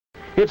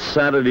It's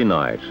Saturday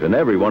night, and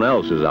everyone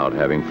else is out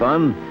having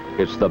fun.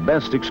 It's the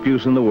best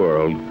excuse in the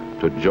world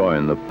to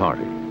join the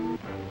party.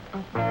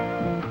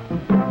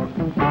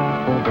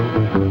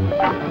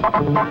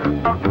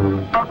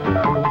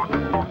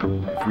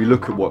 If we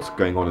look at what's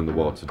going on in the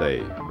world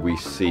today, we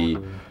see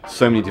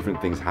so many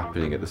different things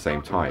happening at the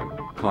same time.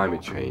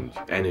 Climate change,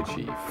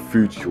 energy,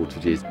 food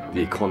shortages, the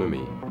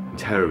economy,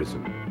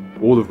 terrorism,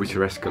 all of which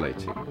are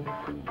escalating.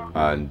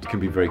 And it can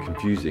be very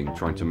confusing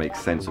trying to make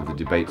sense of the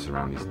debates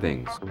around these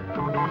things.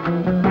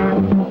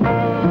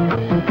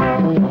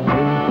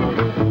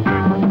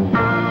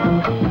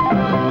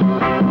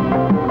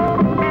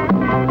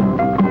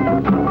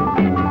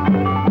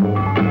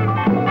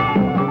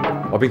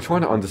 I've been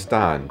trying to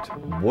understand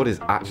what is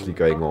actually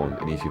going on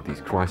in each of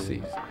these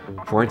crises,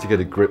 trying to get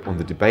a grip on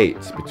the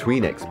debates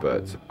between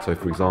experts. So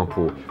for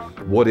example,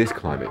 what is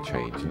climate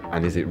change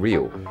and is it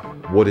real?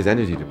 What is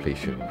energy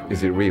depletion?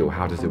 Is it real?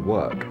 How does it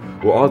work?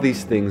 Or are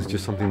these things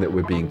just something that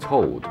we're being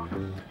told?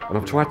 And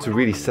I've tried to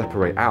really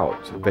separate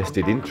out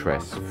vested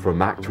interests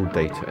from actual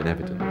data and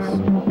evidence.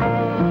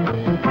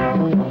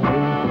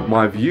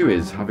 My view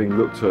is, having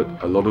looked at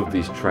a lot of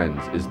these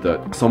trends, is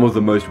that some of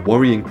the most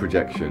worrying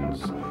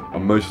projections are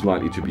most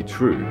likely to be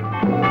true.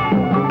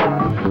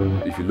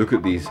 If you look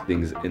at these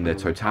things in their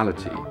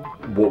totality,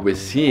 what we're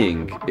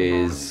seeing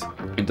is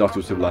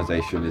industrial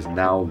civilization is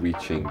now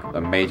reaching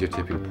a major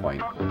tipping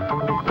point.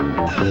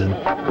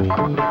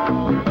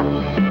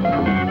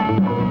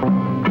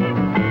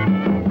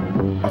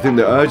 I think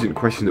the urgent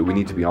question that we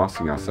need to be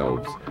asking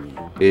ourselves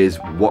is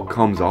what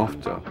comes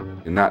after,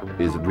 and that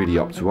is really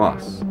up to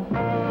us.